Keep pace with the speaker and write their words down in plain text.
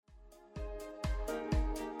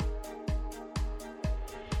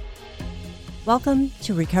Welcome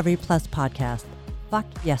to Recovery Plus Podcast. Fuck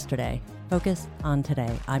yesterday, focus on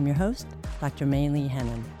today. I'm your host, Dr. May-Lee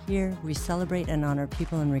Hennon. Here, we celebrate and honor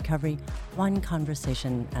people in recovery, one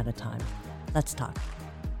conversation at a time. Let's talk.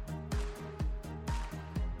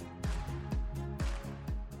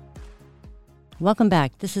 Welcome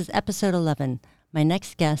back. This is episode 11. My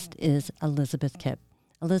next guest is Elizabeth Kipp.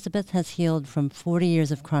 Elizabeth has healed from 40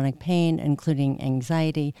 years of chronic pain, including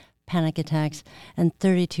anxiety, panic attacks, and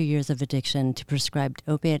 32 years of addiction to prescribed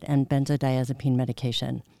opiate and benzodiazepine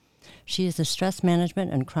medication. She is a stress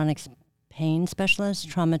management and chronic pain specialist,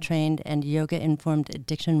 trauma-trained, and yoga-informed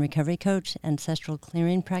addiction recovery coach, ancestral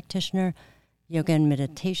clearing practitioner, yoga and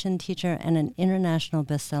meditation teacher, and an international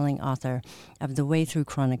best-selling author of The Way Through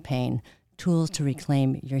Chronic Pain, Tools to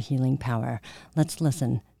Reclaim Your Healing Power. Let's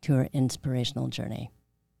listen to her inspirational journey.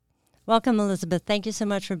 Welcome, Elizabeth. Thank you so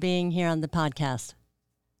much for being here on the podcast.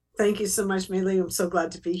 Thank you so much, May-Lee. I'm so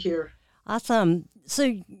glad to be here. Awesome. So,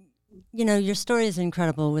 you know, your story is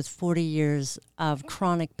incredible with 40 years of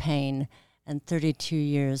chronic pain and 32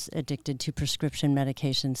 years addicted to prescription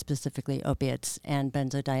medication, specifically opiates and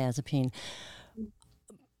benzodiazepine.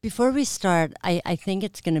 Before we start, I think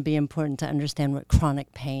it's going to be important to understand what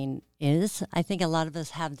chronic pain is. I think a lot of us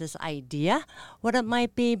have this idea what it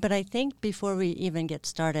might be, but I think before we even get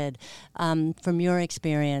started, from your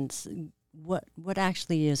experience, what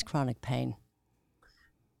actually is chronic pain?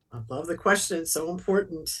 I love the question. It's so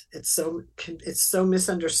important. It's so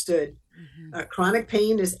misunderstood. Mm-hmm. Chronic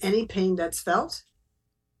pain is any pain that's felt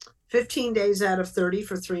 15 days out of 30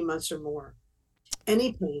 for 3 months or more.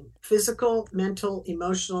 Any pain, physical, mental,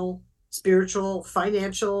 emotional, spiritual,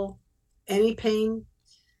 financial, any pain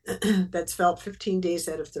that's felt 15 days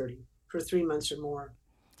out of 30 for 3 months or more.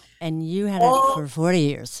 And you had it for 40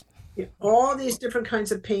 years. Yeah, all these different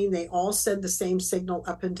kinds of pain, they all send the same signal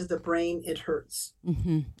up into the brain. It hurts.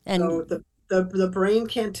 Mm-hmm. And so the brain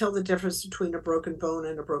can't tell the difference between a broken bone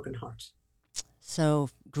and a broken heart. So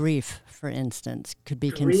grief, for instance, could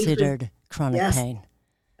be considered chronic pain.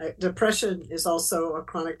 Depression is also a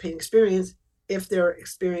chronic pain experience if they're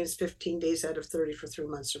experienced 15 days out of 30 for 3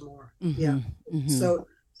 months or more. Mm-hmm. Yeah. Mm-hmm. So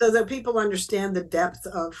that people understand the depth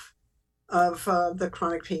of the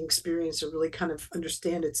chronic pain experience, or really kind of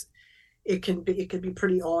understand it can be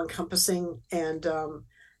pretty all encompassing. And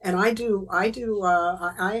I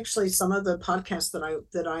actually, some of the podcasts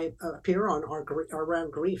that I appear on are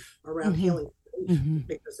around grief, around mm-hmm. healing. Mm-hmm.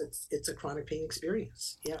 Because it's a chronic pain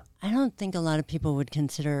experience. Yeah. I don't think a lot of people would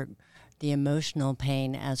consider the emotional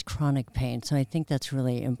pain as chronic pain. So I think that's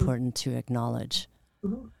really important to acknowledge.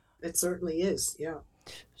 Mm-hmm. It certainly is. Yeah.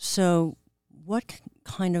 So what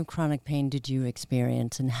kind of chronic pain did you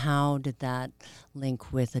experience, and how did that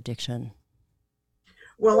link with addiction?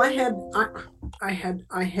 Well, I had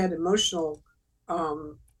emotional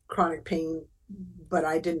chronic pain, but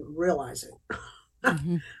I didn't realize it.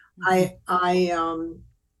 Mm-hmm.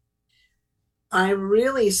 I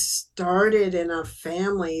really started in a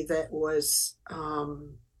family that was,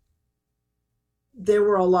 there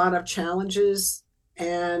were a lot of challenges,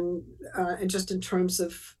 and just in terms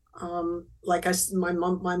of, my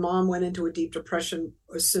mom went into a deep depression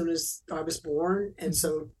as soon as I was born. And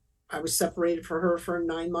so I was separated from her for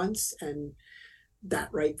 9 months. And that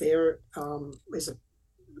right there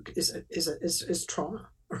is trauma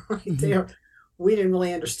right there. We didn't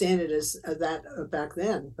really understand it as that back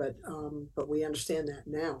then, but we understand that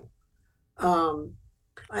now.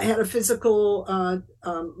 I had a physically,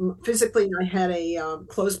 I had a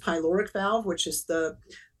closed pyloric valve, which is the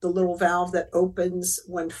little valve that opens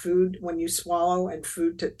when you swallow and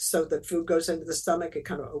so that food goes into the stomach. It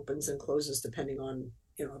kind of opens and closes depending on,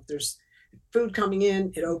 if there's food coming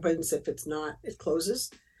in, it opens. If it's not, it closes.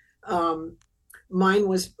 Mine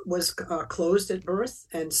was closed at birth,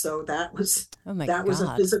 and so that was was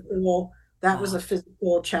a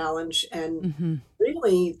physical challenge. And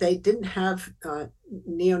really, they didn't have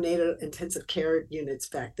neonatal intensive care units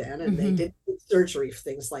back then, and they did surgery for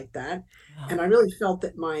things like that. Wow. And I really felt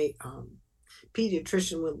that my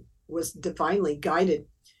pediatrician was divinely guided.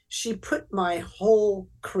 She put my whole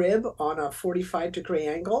crib on a 45-degree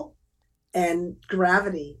angle, and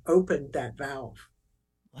gravity opened that valve.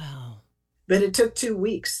 Wow. But it took 2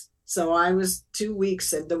 weeks. So I was 2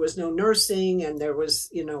 weeks, and there was no nursing, and I'm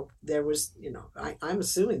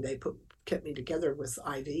assuming they kept me together with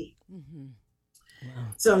IV. Mm-hmm.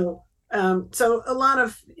 Wow. So a lot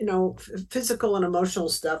of, physical and emotional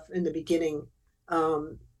stuff in the beginning.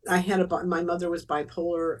 My mother was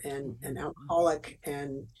bipolar and alcoholic,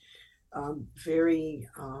 and very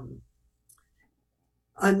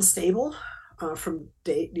unstable. from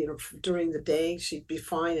day, during the day she'd be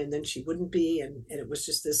fine, and then she wouldn't be, and it was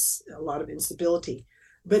just a lot of instability.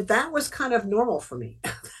 But that was kind of normal for me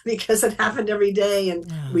because it happened every day, and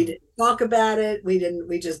we Oh. didn't talk about it.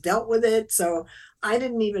 We just dealt with it. So I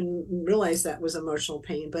didn't even realize that was emotional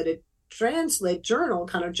pain, but it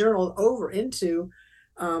journaled over into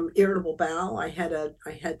irritable bowel. I had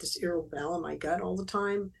this irritable bowel in my gut all the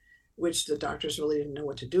time, which the doctors really didn't know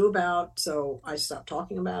what to do about. So I stopped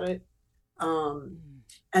talking about it. Um, Mm.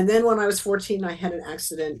 and then when I was 14, I had an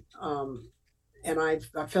accident, and I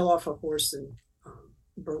fell off a horse and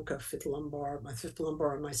broke my fifth lumbar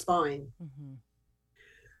in my spine, Mm-hmm.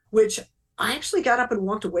 which I actually got up and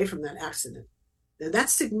walked away from that accident. And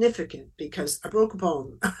that's significant because I broke a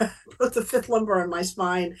bone, broke the fifth lumbar in my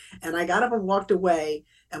spine, and I got up and walked away,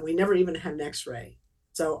 and we never even had an X-ray.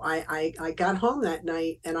 So I got home that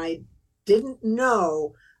night, and I didn't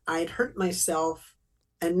know I'd hurt myself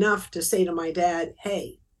enough to say to my dad,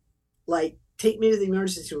 "Hey, like, take me to the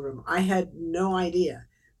emergency room." I had no idea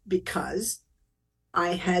because I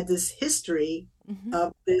had this history Mm-hmm.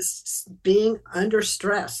 of this being under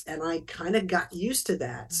stress, and I kind of got used to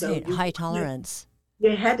that. So Right. High tolerance.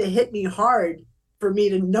 you had to hit me hard for me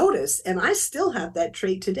to notice, and I still have that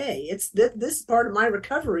trait today. It's this part of my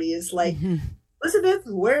recovery is like, Mm-hmm. Elizabeth,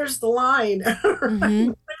 where's the line? Right? Mm-hmm.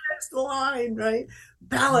 Where's the line? Right?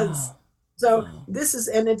 Balance. Wow. So Wow. this is,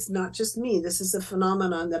 and it's not just me. This is a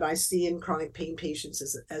phenomenon that I see in chronic pain patients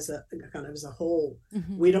as a kind of as a whole.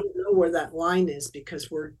 Mm-hmm. We don't know where that line is because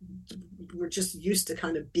we're just used to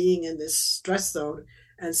kind of being in this stress zone,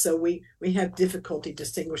 and so we have difficulty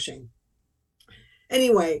distinguishing.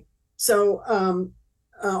 Anyway, so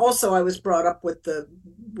also I was brought up with the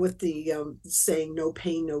saying "no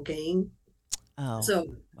pain, no gain." Oh.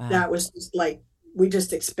 So Wow. that was just like we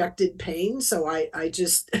just expected pain. So I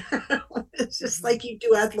just it's just Mm-hmm. like you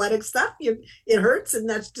do athletic stuff. It hurts, and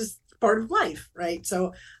that's just part of life, right?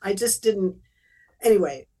 So I just didn't.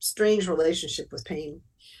 Anyway, strange relationship with pain.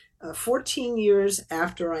 14 years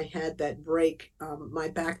after I had that break, my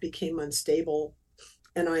back became unstable,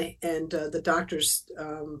 and the doctors,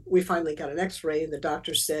 we finally got an X-ray, and the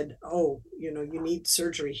doctor said, "Oh, you need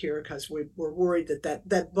surgery here because we're worried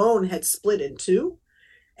that bone had split in two,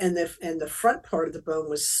 and the front part of the bone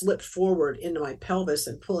was slipped forward into my pelvis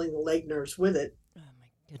and pulling the leg nerves with it, Oh my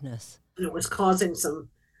goodness. and it was causing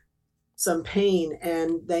some pain."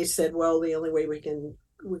 And they said, "Well, the only way we can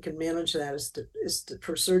manage that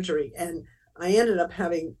for surgery." And I ended up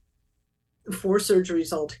having four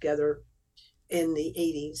surgeries altogether in the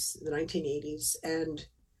 1980s, and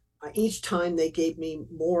each time they gave me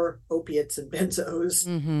more opiates and benzos,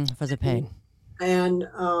 Mm-hmm. For the and, pain. and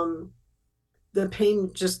the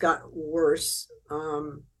pain just got worse.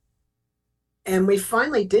 And we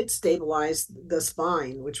finally did stabilize the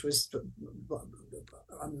spine, which was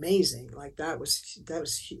amazing. Like that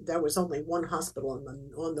was only one hospital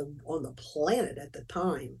on the planet at the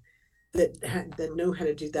time that knew how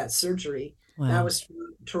to do that surgery. That Wow. was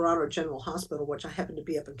Toronto General Hospital, which I happened to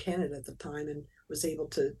be up in Canada at the time, and was able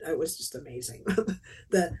to. It was just amazing.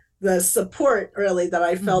 the the support really that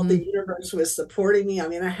I felt Mm-hmm. the universe was supporting me. I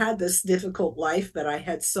mean, I had this difficult life, but I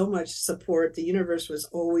had so much support. The universe was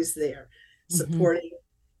always there, Mm-hmm. supporting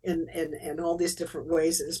in all these different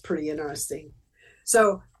ways. It was pretty interesting.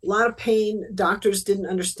 So a lot of pain. Doctors didn't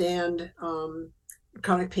understand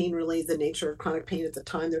chronic pain, really the nature of chronic pain at the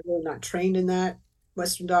time. They're really not trained in that,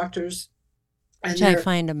 Western doctors. Which And I they're,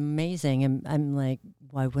 find amazing. I'm like,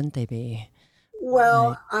 why wouldn't they be? well,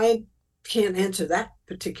 Right. I can't answer that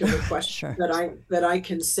particular question, Sure. but I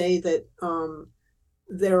can say that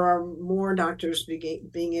there are more doctors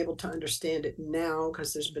being able to understand it now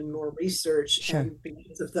because there's been more research, Sure. and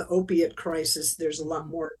because of the opiate crisis, there's a lot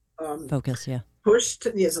Mm-hmm. more Focus. Yeah.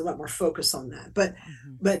 there's a lot more focus on that. But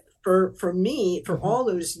Mm-hmm. but for me, for Mm-hmm. all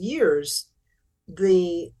those years,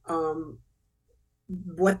 the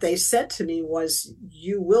what they said to me was,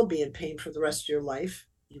 "You will be in pain for the rest of your life.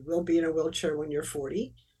 You will be in a wheelchair when you're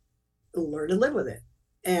 40. Learn to live with it."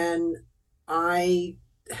 And I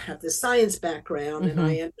have this science background, and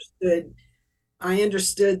Mm-hmm. I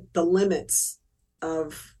understood the limits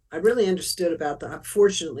of. I really understood about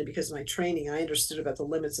unfortunately, because of my training, I understood about the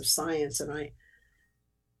limits of science, and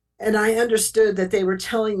I understood that they were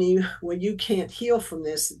telling me, well, you can't heal from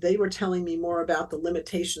this. They were telling me more about the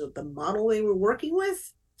limitation of the model they were working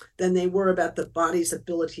with than they were about the body's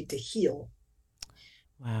ability to heal.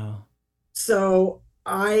 Wow. So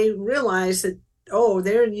I realized that, oh,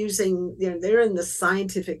 they're in the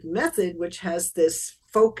scientific method, which has this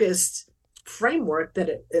focused framework that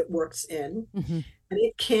it works in, Mm-hmm. and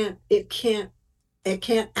it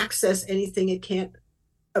can't access anything it can't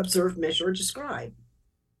observe, measure, describe.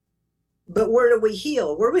 But where do we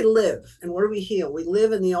heal? Where do we live? And where do we heal? We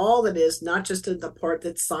live in the all that is, not just in the part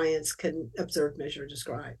that science can observe, measure,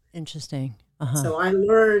 describe. Interesting. Uh-huh. So I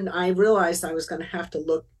realized I was going to have to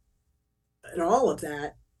look at all of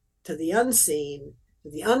that, to the unseen, to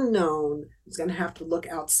the unknown. I was going to have to look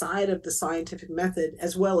outside of the scientific method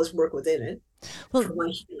as well as work within it Well, for my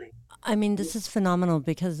healing. I mean, this is phenomenal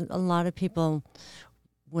because a lot of people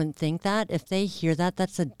wouldn't think that. If they hear that,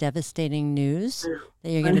 that's a devastating news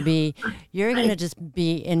that you're going to just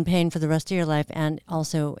be in pain for the rest of your life and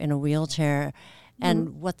also in a wheelchair.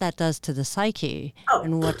 And what that does to the psyche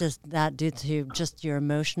and what does that do to just your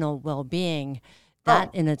emotional well-being,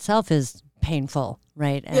 that in itself is painful,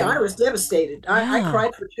 right? Yeah, I was devastated. I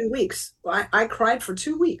cried for 2 weeks. I cried for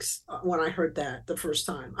 2 weeks when I heard that the first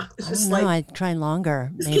time. I was just like, I'd cry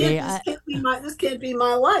longer. this Maybe this can't be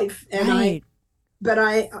my life. And right.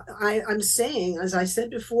 I'm saying, as I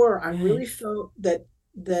said before, I really felt that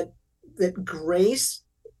grace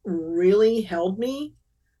really held me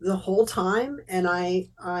the whole time, and I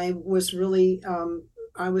was really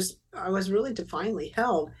I was really divinely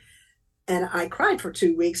held. And I cried for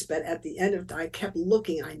 2 weeks, but at the end of it, I kept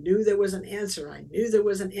looking. I knew there was an answer. I knew there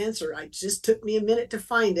was an answer. It just took me a minute to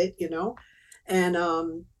find it, and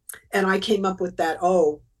I came up with that.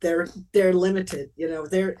 Oh, they're limited,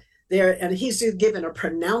 and he's given a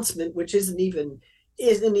pronouncement which isn't even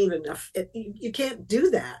you can't do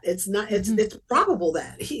that. It's not. It's probable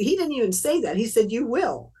that he didn't even say that. He said you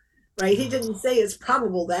will. Right? He didn't say it's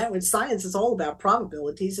probable that. When science is all about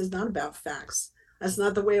probabilities, it's not about facts. That's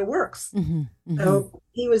not the way it works. So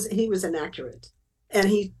he was inaccurate, and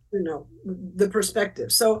the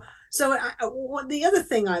perspective. So the other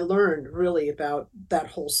thing I learned really about that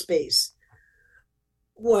whole space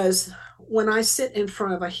was when I sit in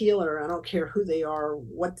front of a healer, I don't care who they are,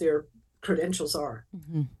 what their credentials are.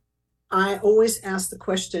 I always ask the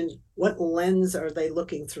question, what lens are they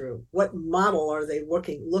looking through? What model are they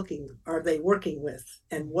working with?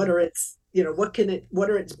 And what are its, what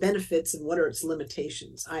are its benefits and what are its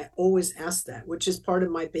limitations? I always ask that, which is part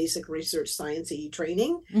of my basic research science-y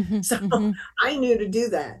training. So I knew to do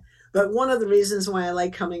that. But one of the reasons why I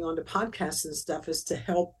like coming onto podcasts and stuff is to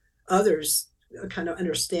help others kind of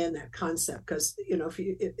understand that concept. Because,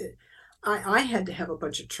 I had to have a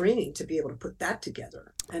bunch of training to be able to put that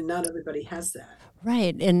together, and not everybody has that.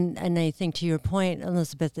 Right. And I think to your point,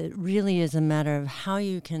 Elizabeth, it really is a matter of how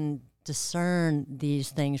you can discern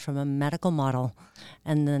these things from a medical model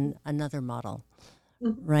and then another model.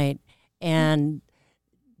 Right. And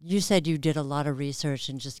you said you did a lot of research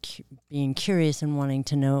and just being curious and wanting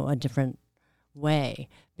to know a different way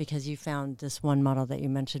because you found this one model that you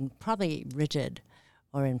mentioned probably rigid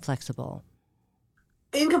or inflexible.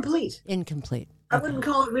 Incomplete. Okay. I wouldn't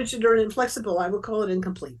call it rigid or inflexible. I would call it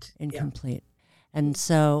incomplete. Incomplete. Yeah. And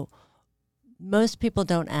so most people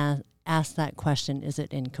don't ask that question, is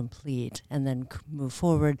it incomplete, and then move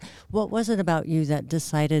forward. What was it about you that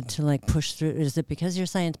decided to push through? Is it because your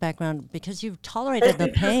science background, because you've tolerated the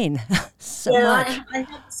pain so much? I had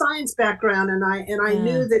a science background, and I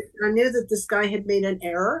knew that this guy had made an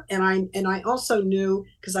error, and I also knew,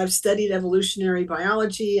 because I've studied evolutionary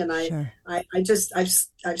biology, and I've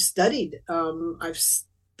studied,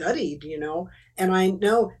 and I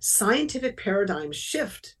know scientific paradigms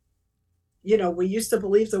shift. We used to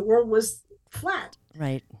believe the world was flat.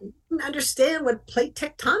 Right. We didn't understand what plate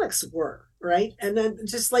tectonics were, right? And then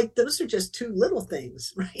just those are just two little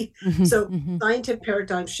things, right? So scientific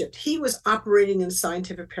paradigm shift. He was operating in a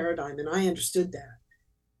scientific paradigm, and I understood that.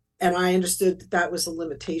 And I understood that was a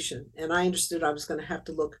limitation. And I understood I was going to have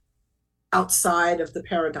to look outside of the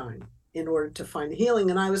paradigm in order to find the healing.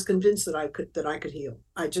 And I was convinced that I could heal.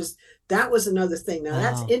 That was another thing. Now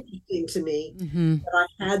that's interesting to me, that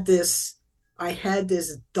I had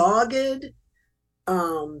this dogged,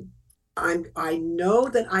 I know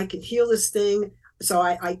that I can heal this thing. So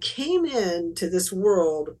I came into this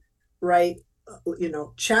world, right,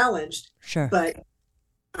 challenged. Sure. But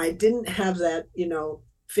I didn't have that,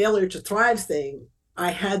 failure to thrive thing.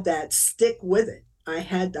 I had that stick with it.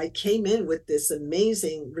 I came in with this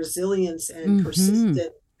amazing resilience and persistence,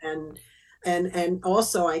 and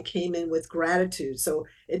also I came in with gratitude. So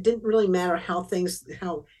it didn't really matter how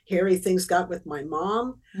hairy things got with my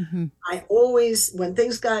mom. I always, when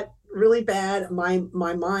things got really bad, my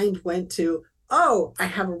mind went to, oh, I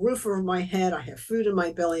have a roof over my head, I have food in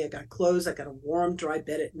my belly, I got clothes, I got a warm, dry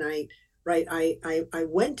bed at night. Right. I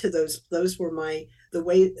went to those. Those are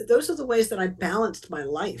the ways that I balanced my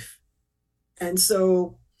life. And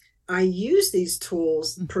so I use these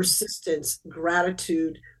tools, persistence,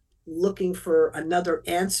 gratitude, looking for another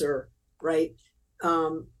answer, right?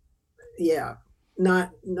 Um, yeah,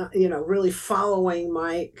 not really following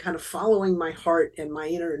my heart and my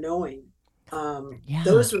inner knowing. Yeah.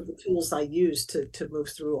 Those are the tools I use to move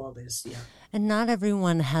through all this. Yeah. And not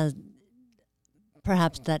everyone has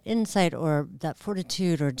perhaps that insight or that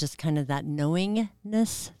fortitude or just kind of that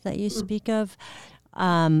knowingness that you Mm. speak of.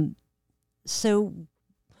 So,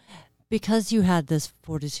 because you had this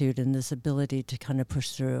fortitude and this ability to kind of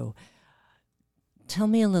push through, tell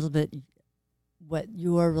me a little bit what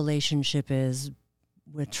your relationship is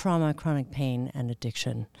with trauma, chronic pain, and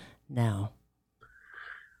addiction now.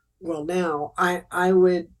 Well, now I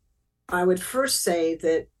would first say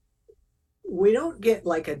that we don't get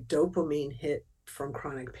like a dopamine hit from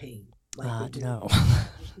chronic pain like we do No.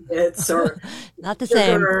 it's or Not the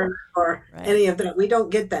same. sugar or Right. any of that. We don't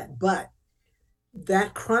get that, but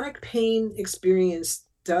that chronic pain experience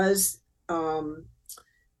does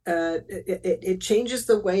it changes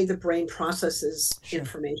the way the brain processes Sure.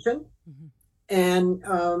 information, Hmm. and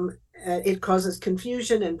it causes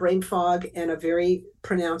confusion and brain fog and a very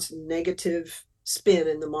pronounced negative spin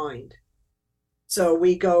in the mind. So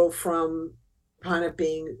we go from kind of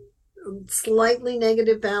being slightly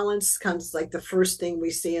negative balance, kind of like the first thing we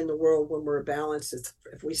see in the world when we're balanced is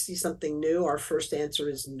if we see something new, our first answer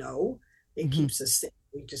is no. It Hmm. keeps us safe.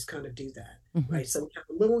 We just kind of do that, Hmm. right? So we have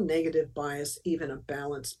a little negative bias, even a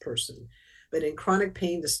balanced person. But in chronic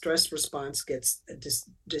pain, the stress response gets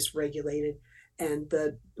dysregulated, and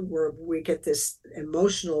the where we get the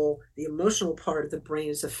emotional part of the brain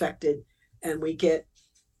is affected, and we get,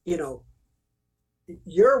 you know,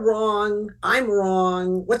 you're wrong, I'm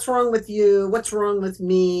wrong, what's wrong with you, what's wrong with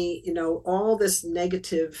me, all this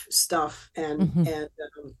negative stuff. and Hmm. and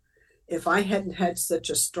if I hadn't had such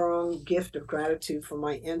a strong gift of gratitude from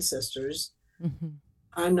my ancestors, Hmm.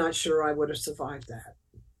 I'm not sure I would have survived that.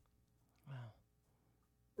 Wow.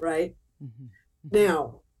 Right Hmm. Hmm.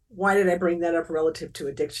 now, why did I bring that up relative to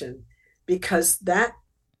addiction? Because that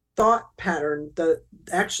thought pattern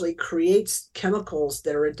actually creates chemicals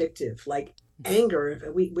that are addictive, like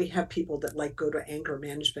anger. We have people that like go to anger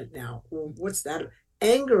management now. Well, what's that?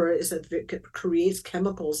 Anger creates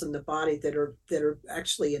chemicals in the body that are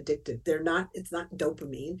actually addictive. They're not. It's not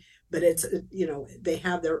dopamine, but it's they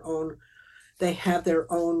have their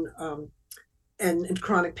own and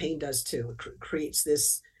chronic pain does too. It creates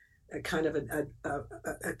this kind of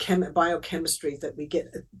biochemistry that we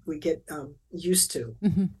get used to.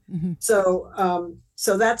 Hmm. Hmm. So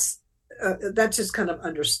that's just kind of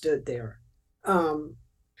understood there. Um,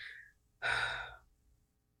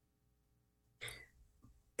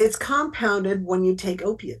 it's compounded when you take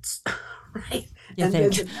opiates, right? You And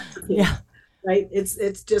think? benzodiazepines, Yeah. right?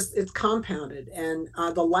 It's compounded. And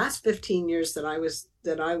the last 15 years that I was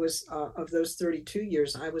of those 32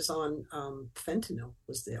 years, I was on fentanyl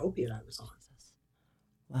was the opiate I was on. Jesus.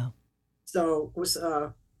 Wow. So it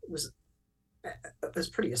was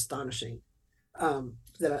pretty astonishing.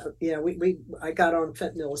 That I got on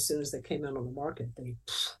fentanyl as soon as they came out on the market. They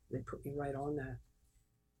put me right on that.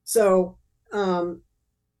 So um,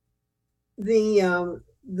 the um,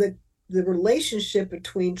 the the relationship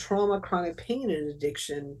between trauma, chronic pain, and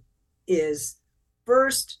addiction is,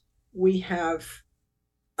 first, we have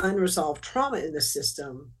unresolved trauma in the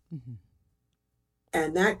system, Hmm.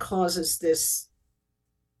 and that causes this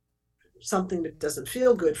something that doesn't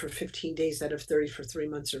feel good for 15 days out of 30 for 3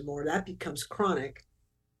 months or more. That becomes chronic,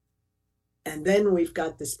 and then we've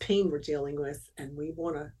got this pain we're dealing with, and we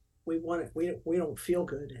don't feel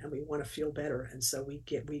good, and we want to feel better, and so we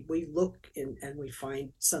look in and we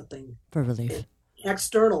find something For in relief. the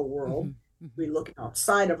external Hmm. world. Hmm. We look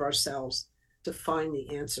outside of ourselves to find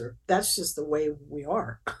the answer. That's just the way we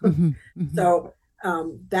are. Hmm. Hmm. So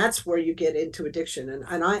that's where you get into addiction,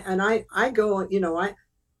 and I go,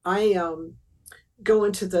 I go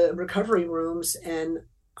into the recovery rooms, and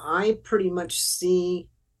I pretty much see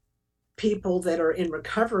people that are in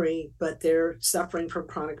recovery, but they're suffering from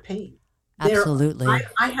chronic pain. There, I, Absolutely.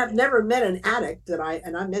 I have never met an addict and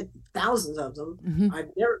I met thousands of them. Hmm.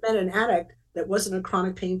 I've never met an addict that wasn't a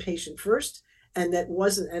chronic pain patient first, and that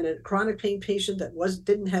wasn't and a chronic pain patient that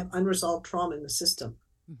didn't have unresolved trauma in the system.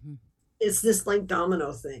 Hmm. It's this like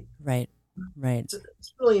domino thing. Right. Right.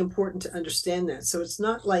 It's really important to understand that. So it's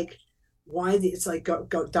not like it's like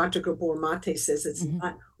Dr. Gabor Mate says, it's Hmm.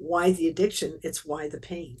 not why the addiction, it's why the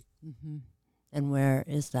pain. Hmm. And where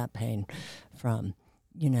is that pain from?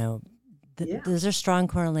 You know, Yeah. those are strong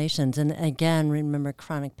correlations. And again, remember,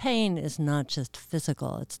 chronic pain is not just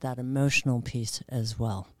physical; it's that emotional piece as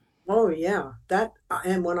well. Oh yeah, that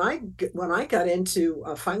and when I got into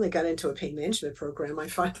finally got into a pain management program,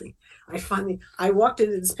 I walked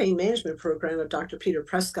into this pain management program of Dr. Peter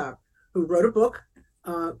Prescott, who wrote a book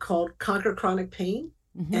called Conquer Chronic Pain,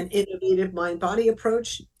 Mm-hmm. an innovative mind-body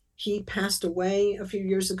approach. He passed away a few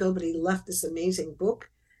years ago, but he left this amazing book.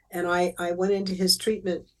 And I went into his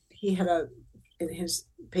treatment. He had in his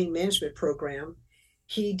pain management program,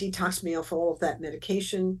 he detoxed me off all of that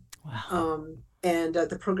medication. Wow. And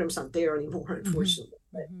the program's not there anymore, Mm-hmm. unfortunately,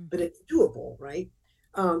 Mm-hmm. but it's doable, right?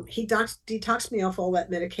 He detoxed me off all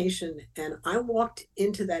that medication. And I walked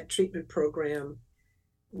into that treatment program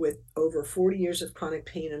with over 40 years of chronic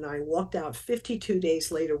pain, and I walked out 52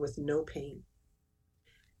 days later with no pain.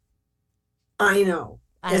 I know.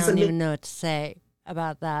 I It's don't a even know what to say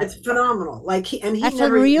about that. it's phenomenal. Like he That's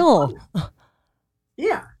never even unreal.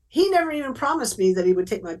 yeah, he never even promised me that he would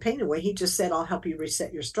take my pain away. He just said, "I'll help you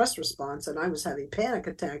reset your stress response." And I was having panic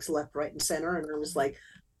attacks left, right, and center, and I was like,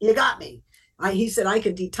 "You got me." He said I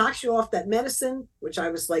could detox you off that medicine, which I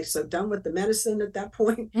was like so done with the medicine at that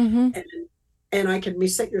point, Mm-hmm. and and I can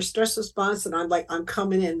reset your stress response. And I'm like, I'm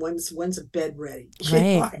coming in. When's a bed ready?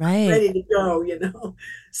 Right, I'm right. ready to go.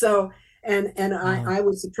 So and Wow. I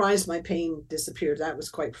was surprised my pain disappeared. That was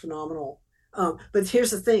quite phenomenal. But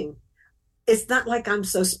here's the thing: it's not like I'm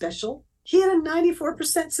so special. He had a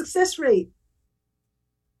 94% success rate,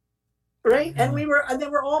 right? And Wow. they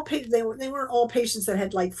were all they weren't all patients that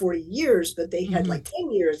had like 40 years, but they had Mm-hmm. like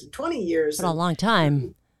 10 years and 20 years But a and long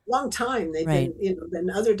time. long time. They've Right. been, then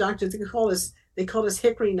other doctors, they called us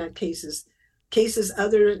hickory nut cases, cases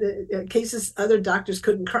other doctors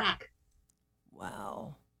couldn't crack.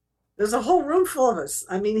 Wow. There's a whole room full of us.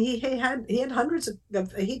 I mean, he had hundreds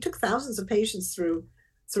he took thousands of patients through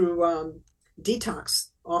detox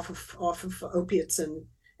off of opiates and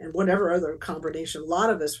whatever other combination. A lot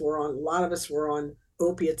of us were on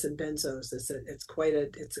opiates and benzos. It's quite a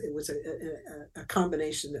it was a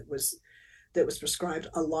combination that was prescribed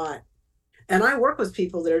a lot. And I work with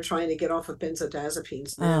people that are trying to get off of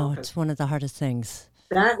benzodiazepines now Oh, because it's one of the hardest things.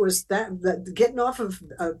 that getting off of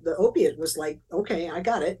the opiate was like, okay, I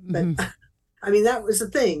got it. But Mm-hmm. I mean, that was the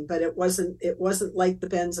thing, but it wasn't like the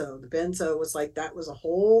benzo. The benzo was like, that was a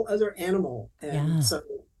whole other animal. And Yeah. so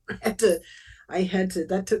that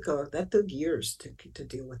took years to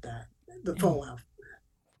deal with that, the And fallout.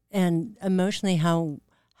 and emotionally,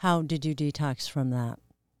 how did you detox from that?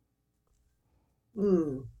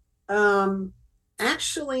 Hmm. Um,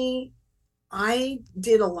 Actually, I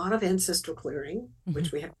did a lot of ancestral clearing, Mm-hmm.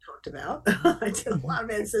 which we haven't talked about. Mm-hmm. I did a Mm-hmm. lot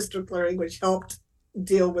of ancestral clearing, which helped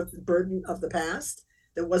deal with the burden of the past.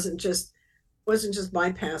 That wasn't just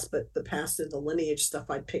my past, but the past and the lineage stuff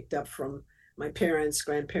I picked up from my parents,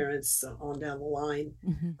 grandparents, on down the line.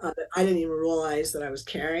 Mm-hmm. That I didn't even realize that I was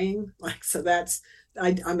carrying. Like so,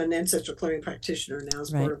 I'm an ancestral clearing practitioner now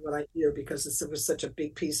as part Right. of what I do because it was such a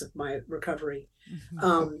big piece of my recovery. Mm-hmm.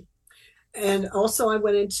 Um, and also I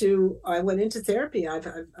went into therapy. I've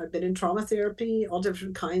been in trauma therapy, all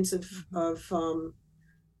different kinds Mm-hmm. of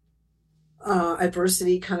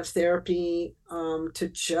adversity kind of therapy, to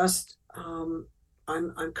just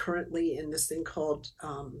I'm currently in this thing called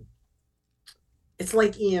it's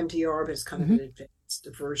like EMDR, but it's kind of Mm-hmm. an advanced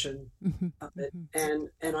version Mm-hmm. of it.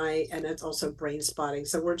 Mm-hmm. And it's also brain spotting.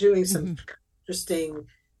 So we're doing some Mm-hmm.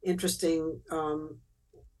 interesting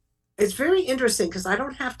it's very interesting because I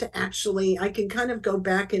don't have to actually I can kind of go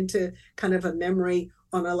back into kind of a memory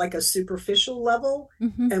on a like a superficial level,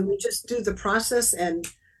 Mm-hmm. and we just do the process, and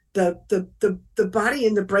the body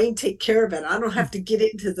and the brain take care of it. I don't have to get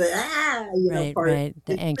into the Right, part. right.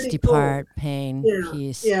 The It's pretty angsty cool. part, pain Yeah,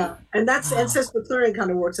 piece. yeah, and that's Wow. ancestral clearing kind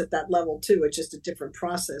of works at that level too. It's just a different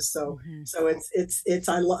process. So Mm-hmm. it's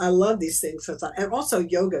I love these things. And also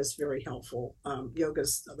yoga is very helpful.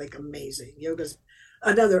 Yoga's like amazing. Yoga's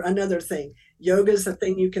another thing. Yoga's the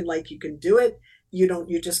thing you can do it.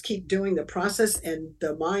 You just keep doing the process, and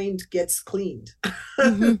the mind gets cleaned.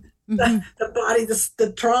 Mm-hmm. Mm-hmm. The body,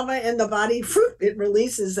 the trauma in the body, it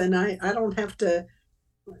releases, and I don't have to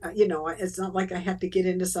it's not like I have to get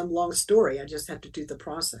into some long story. I just have to do the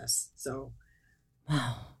process. So,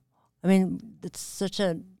 Wow. I mean, it's such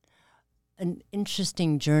an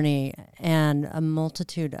interesting journey and a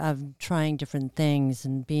multitude of trying different things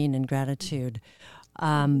and being in gratitude.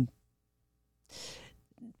 Um,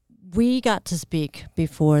 we got to speak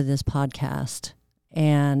before this podcast,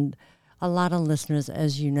 and a lot of listeners,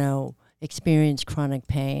 as you know, experience chronic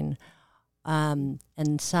pain. And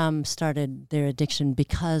some started their addiction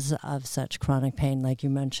because of such chronic pain, like you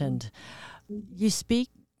mentioned. You speak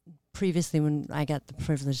previously when I got the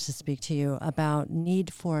privilege to speak to you about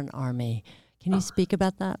need for an army. Can you oh, speak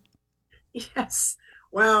about that? yes,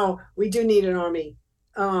 wow, we do need an army.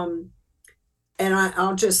 Um, and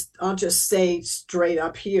I'll just say straight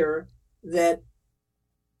up here that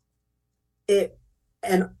it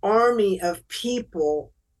an army of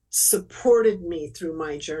people supported me through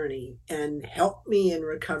my journey and helped me in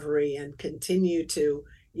recovery and continue to,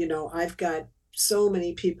 I've got so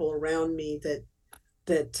many people around me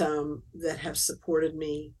that have supported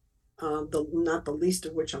me. The not the least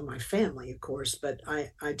of which are my family, of course, but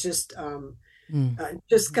I Mm.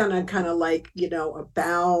 just kind of like, a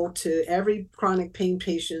bow to every chronic pain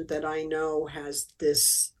patient that I know has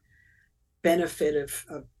this benefit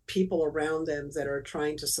of people around them that are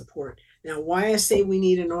trying to support. Now, why I say we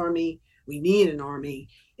need an army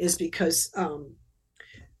is because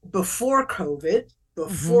before COVID,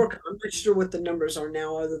 Hmm. I'm not sure what the numbers are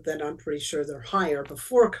now, other than I'm pretty sure they're higher.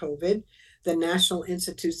 Before COVID, the National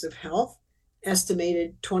Institutes of Health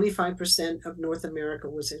estimated 25% of North America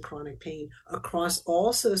was in chronic pain across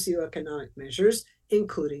all socioeconomic measures,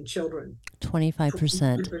 including children.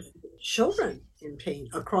 25%. Children in pain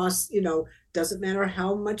across, doesn't matter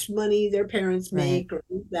how much money their parents Right. make or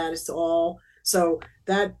that, it's all. So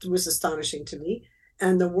that was astonishing to me.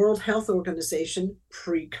 And the World Health Organization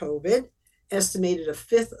pre-COVID estimated a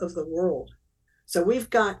fifth of the world. So we've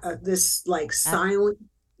got this like That,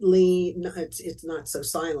 silently, it's not so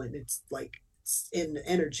silent. It's like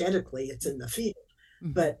energetically, it's in the field,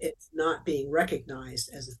 mhm. but it's not being recognized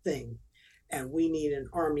as a thing. And we need an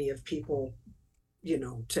army of people,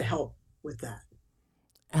 to help with that.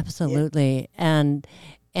 Yeah. Absolutely. And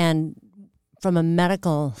from a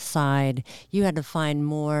medical side, you had to find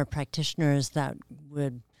more practitioners that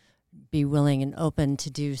would be willing and open to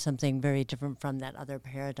do something very different from that other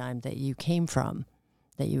paradigm that you came from,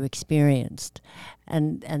 that you experienced.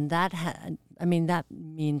 And that I mean that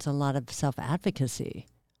means a lot of self-advocacy,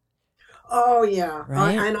 Oh yeah.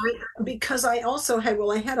 right? And I because I also had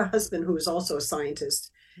I had a husband who was also a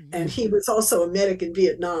scientist, and Hmm. he was also a medic in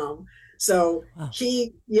Vietnam. So Wow.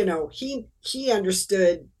 he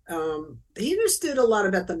understood a lot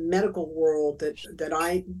about the medical world that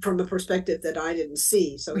I from a perspective that I didn't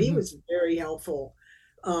see. So he Hmm. was very helpful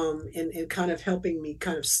in kind of helping me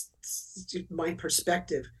kind of my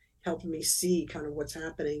perspective, helping me see kind of what's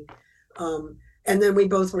happening. And then we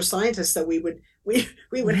both were scientists, so we would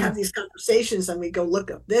Hmm. have these conversations and we go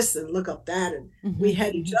look up this and look up that, and we Hmm.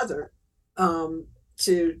 had each Hmm. other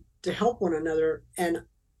to help one another. And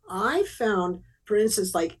I found, for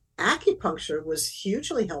instance, like acupuncture was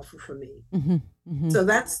hugely helpful for me. Hmm. Hmm. So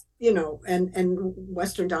that's, and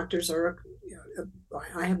Western doctors are,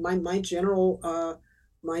 I have my general,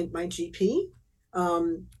 my GP,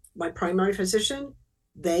 my primary physician,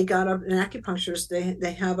 they got an acupuncturist.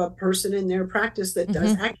 They have a person in their practice that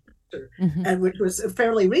does Hmm. acupuncture, Hmm. and which was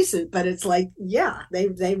fairly recent, but it's like, yeah,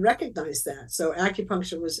 they recognize that. So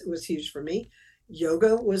acupuncture was huge for me.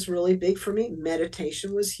 Yoga was really big for me.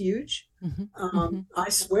 Meditation was huge. Hmm. Hmm. I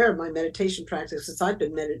swear my meditation practice, since I've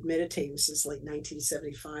been meditating since like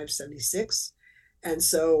 1975, 76. And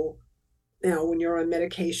so now when you're on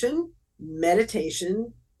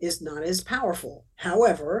meditation is not as powerful.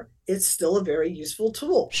 However, it's still a very useful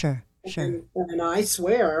tool. Sure, sure. And I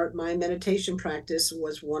swear my meditation practice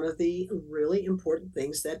was one of the really important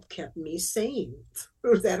things that kept me sane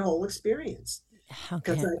through that whole experience. How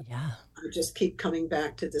Because can, yeah. I just keep coming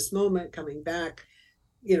back to this moment, coming back,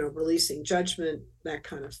 releasing judgment, that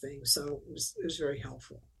kind of thing. So it was very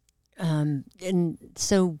helpful. And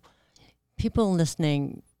so people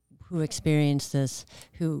listening who experience this,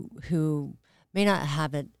 who may not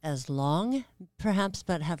have it as long, perhaps,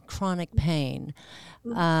 but have chronic pain,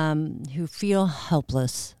 who feel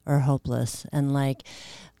helpless or hopeless, and like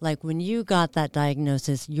when you got that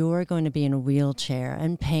diagnosis, you're going to be in a wheelchair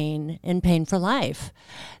and pain for life.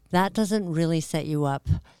 That doesn't really set you up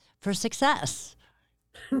for success.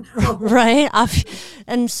 No. Right?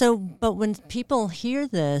 And so, but when people hear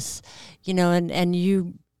this,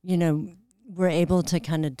 and were able to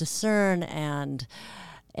kind of discern and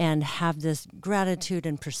have this gratitude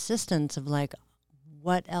and persistence of like,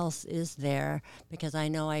 what else is there? Because I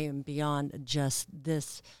know I am beyond just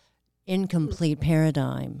this incomplete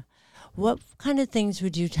paradigm. What kind of things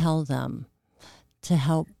would you tell them to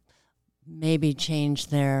help maybe change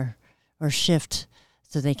their or shift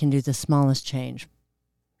so they can do the smallest change?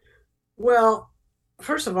 Well,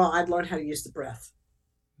 first of all, I'd learn how to use the breath,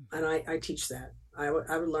 and I teach that. I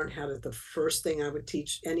would learn how to. The first thing I would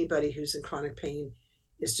teach anybody who's in chronic pain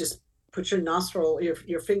is just put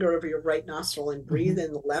your finger over your right nostril and Mm-hmm. breathe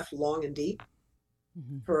in the left long and deep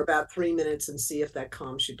Mm-hmm. for about 3 minutes and see if that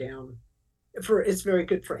calms you down. It's very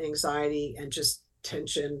good for anxiety and just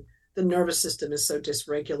tension. The nervous system is so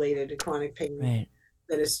dysregulated in chronic pain Right.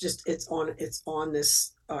 that it's on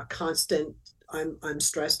this constant. I'm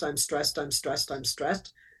stressed. I'm stressed. I'm stressed. I'm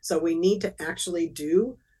stressed. So we need to actually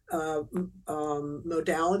do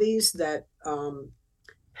modalities that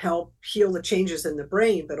help heal the changes in the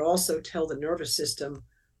brain, but also tell the nervous system,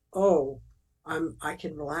 oh, I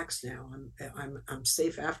can relax now. I'm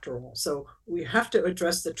safe after all. So we have to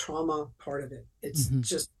address the trauma part of it. It's Mm-hmm.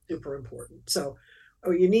 just super important. So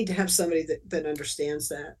you need to have somebody that understands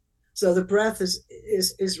that. So the breath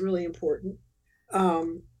is really important.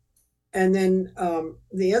 Um, and then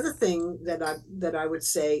the other thing that I would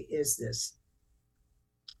say is this: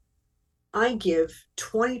 I give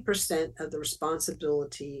 20% of the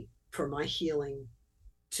responsibility for my healing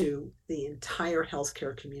to the entire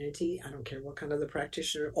healthcare community. I don't care what kind of the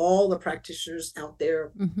practitioner, all the practitioners out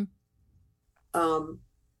there. Mm-hmm. Um,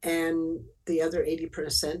 and the other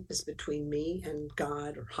 80% is between me and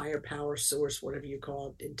God or higher power source, whatever you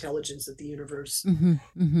call it, intelligence of the universe, Mm-hmm.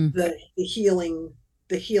 Mm-hmm. the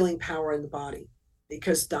healing power in the body.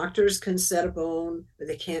 Because doctors can set a bone, but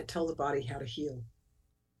they can't tell the body how to heal.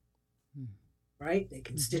 Right? They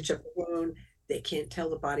can Mm-hmm. stitch up a wound. They can't tell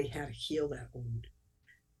the body how to heal that wound.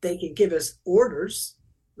 They can give us orders,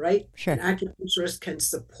 right? Sure. An acupuncturist can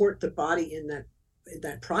support the body in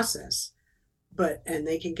that process, and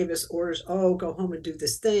they can give us orders. Oh, go home and do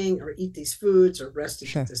this thing, or eat these foods, or rest and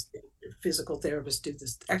do Sure. this thing. Physical therapist do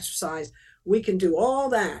this exercise. We can do all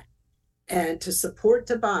that and to support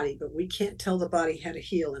the body, but we can't tell the body how to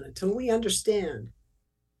heal. And until we understand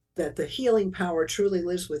that the healing power truly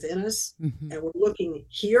lives within us, Mm-hmm. and we're looking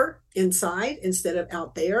here inside instead of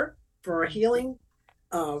out there for our healing,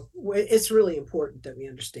 it's really important that we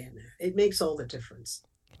understand that. It makes all the difference.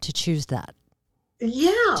 To choose that. To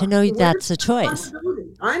Yeah, know where's that's a the choice.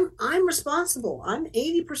 responsibility? I'm responsible. I'm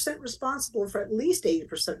 80% responsible, for at least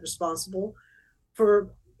 80% responsible for,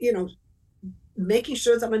 making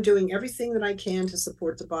sure that I'm doing everything that I can to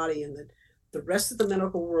support the body, and that the rest of the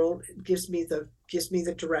medical world gives me the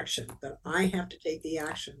direction that I have to take the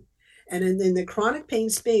action. And in the chronic pain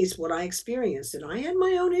space, what I experienced, and I had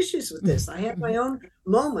my own issues with this. I had Mm-hmm. my own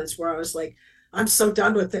moments where I was like, I'm so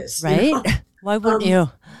done with this, Right? Why wouldn't Um, you? Yeah.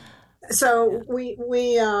 so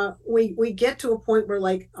we get to a point where,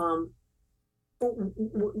 like,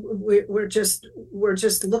 we're just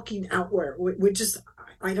looking outward. We just,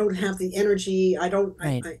 I don't have the energy. I don't.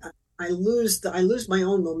 Right. I lose my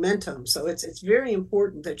own momentum. So it's very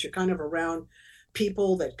important that you're kind of around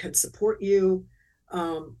people that can support you.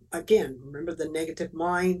 Again, remember the negative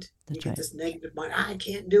mind. You That's get right. this negative mind. I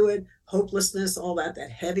can't do it. Hopelessness, all that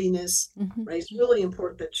heaviness. Mm-hmm. Right. It's really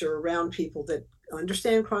important that you're around people that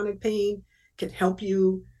understand chronic pain, can help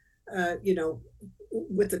you.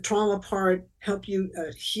 With the trauma part, help you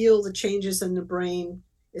heal the changes in the brain.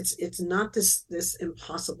 It's not this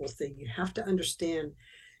impossible thing. You have to understand.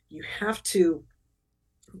 You have to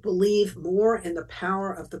believe more in the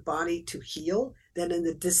power of the body to heal than in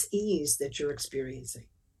the dis-ease that you're experiencing.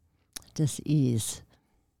 Dis-ease.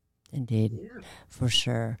 Indeed. Yeah. For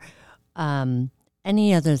sure. Um,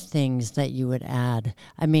 any other things that you would add?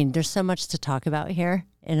 I mean, there's so much to talk about here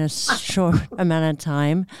in a short amount of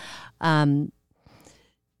time.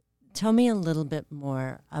 Tell me a little bit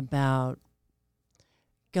more about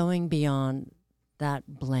going beyond that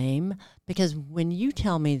blame, because when you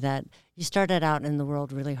tell me that you started out in the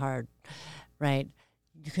world really hard, right?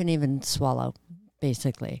 You couldn't even swallow,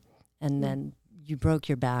 basically. And then you broke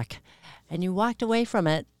your back and you walked away from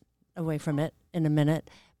it in a minute.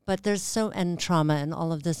 But and trauma and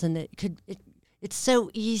all of this, and it's so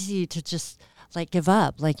easy to just like give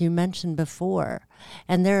up, like you mentioned before.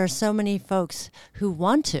 And there are so many folks who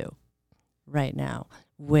want to right now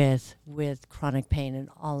with chronic pain and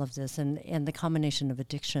all of this, and the combination of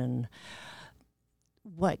addiction.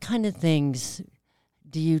 What kind of things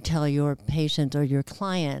do you tell your patients or your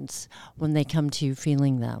clients when they come to you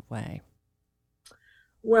feeling that way?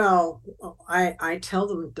 Well, I tell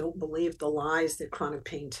them, don't believe the lies that chronic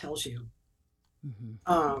pain tells you.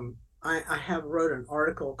 Mm-hmm. I have wrote an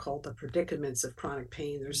article called The Predicaments of Chronic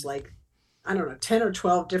Pain. There's, like, I don't know, 10 or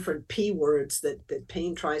 12 different P words that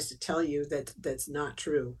pain tries to tell you that's not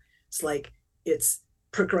true. It's like, it's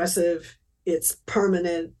progressive, it's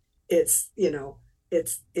permanent, it's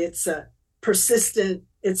persistent.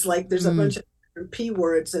 It's like there's a bunch of different P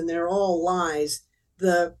words, and they're all lies.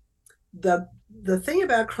 The the thing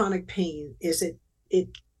about chronic pain is it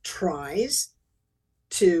tries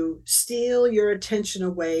to steal your attention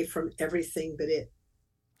away from everything but it.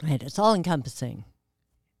 Right. It's all encompassing,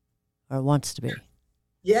 or it wants to be.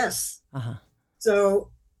 Yes. Uh-huh.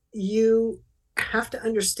 So you have to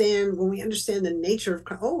understand, when we understand the nature of,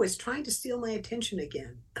 oh, it's trying to steal my attention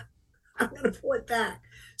again. I'm going to pull it back.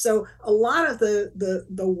 So a lot of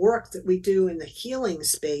the work that we do in the healing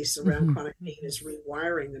space around chronic pain is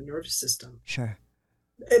rewiring the nervous system. Sure.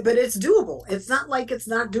 But it's doable. It's not like it's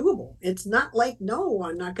not doable. It's not like, no,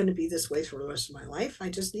 I'm not going to be this way for the rest of my life. I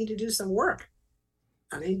just need to do some work.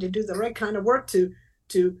 I need to do the right kind of work to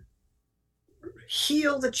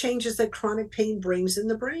heal the changes that chronic pain brings in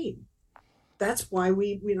the brain. That's why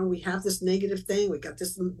we have this negative thing. We got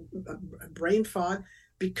this brain fog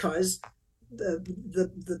because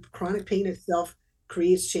the chronic pain itself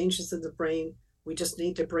creates changes in the brain. We just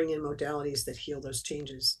need to bring in modalities that heal those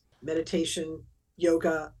changes. Meditation,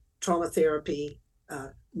 yoga, trauma therapy,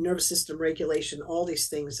 nervous system regulation, all these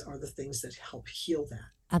things are the things that help heal that.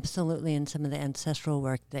 Absolutely, and some of the ancestral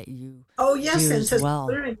work that you Yes, do and as well.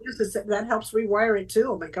 yes, that helps rewire it too.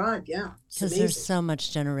 Oh my God, yeah. Because there's so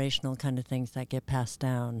much generational kind of things that get passed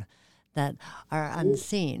down that are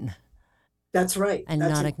unseen. That's right. And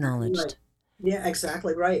That's not exactly acknowledged. Right. Yeah,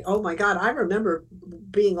 exactly right. Oh my God, I remember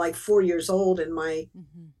being like 4 years old in my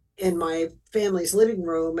family's living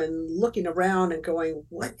room and looking around and going,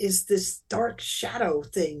 what is this dark shadow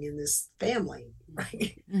thing in this family?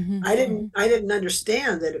 Right? I didn't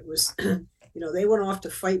understand that it was, they went off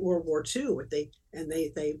to fight World War II, they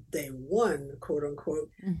won, quote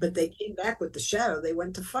unquote, but they came back with the shadow. They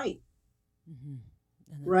went to fight.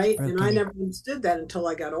 Right? And I never understood that until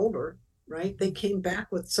I got older. Right? They came back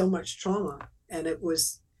with so much trauma, and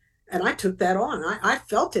I took that on. I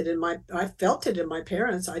felt it in my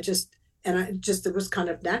parents. It was kind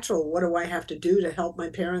of natural. What do I have to do to help my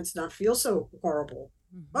parents not feel so horrible?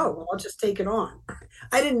 Oh, well, I'll just take it on.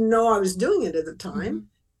 I didn't know I was doing it at the time.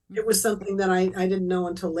 It was something that I didn't know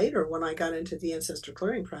until later when I got into the ancestor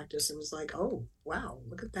clearing practice. It was like, oh, wow,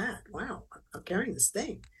 look at that. Wow, I'm carrying this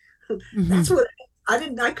thing. That's what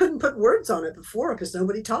I couldn't put words on it before because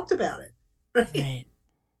nobody talked about it. Right.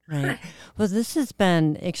 Well, this has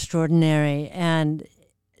been extraordinary, and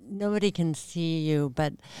nobody can see you,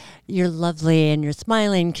 but you're lovely and you're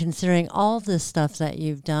smiling considering all this stuff that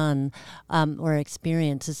you've done or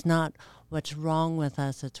experienced. It's not what's wrong with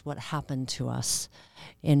us, it's what happened to us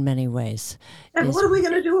in many ways. And what are we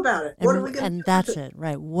going to do about it? What are we going to do? And that's it,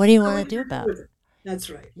 right. What do you want to do about it? That's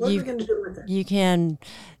right. What are we going to do with it? You can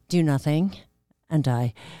do nothing and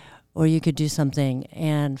die. Or you could do something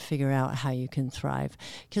and figure out how you can thrive.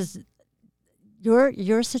 Because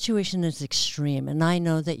your situation is extreme, and I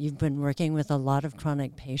know that you've been working with a lot of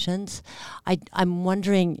chronic patients. I'm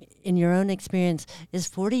wondering, in your own experience, is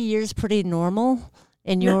 40 years pretty normal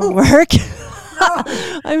in your work? No,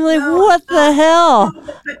 I'm like, what the hell?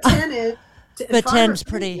 But 10 is. But 10's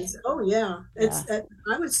pretty. Oh yeah,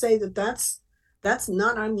 I would say that's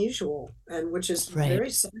not unusual, and which is very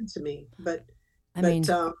sad to me. But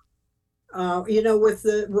with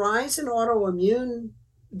the rise in autoimmune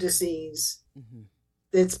disease,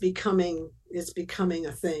 it's becoming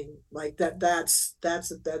a thing like that. That's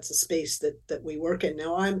a space that we work in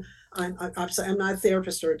now. I'm not a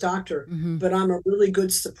therapist or a doctor, but I'm a really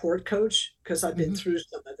good support coach because I've been through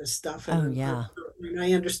some of this stuff, and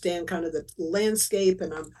I understand kind of the landscape,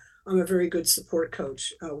 and I'm a very good support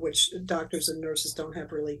coach, which doctors and nurses don't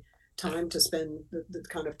have really time to spend the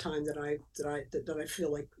kind of time that I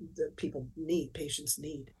feel like that patients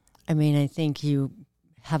need. I mean, I think you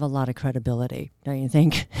have a lot of credibility, don't you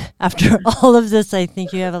think? After all of this, I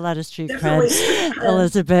think you have a lot of street cred,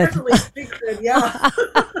 Elizabeth. Definitely street cred, yeah.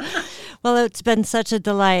 Well, it's been such a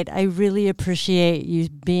delight. I really appreciate you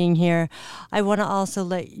being here. I want to also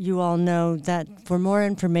let you all know that for more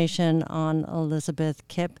information on Elizabeth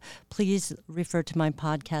Kipp, please refer to my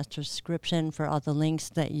podcast description for all the links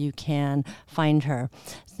that you can find her.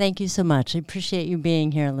 Thank you so much. I appreciate you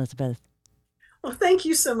being here, Elizabeth. Well, thank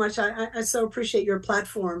you so much. I so appreciate your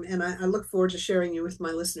platform, and I look forward to sharing you with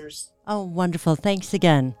my listeners. Oh, wonderful. Thanks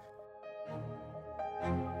again.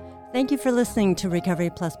 Thank you for listening to Recovery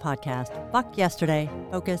Plus Podcast. Fuck yesterday,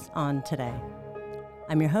 focus on today.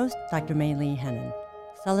 I'm your host, Dr. May Lee Hennon,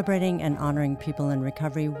 celebrating and honoring people in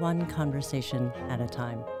recovery one conversation at a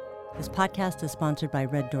time. This podcast is sponsored by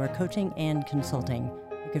Red Door Coaching and Consulting.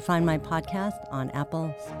 You can find my podcast on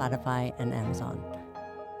Apple, Spotify, and Amazon.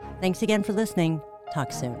 Thanks again for listening.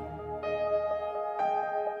 Talk soon.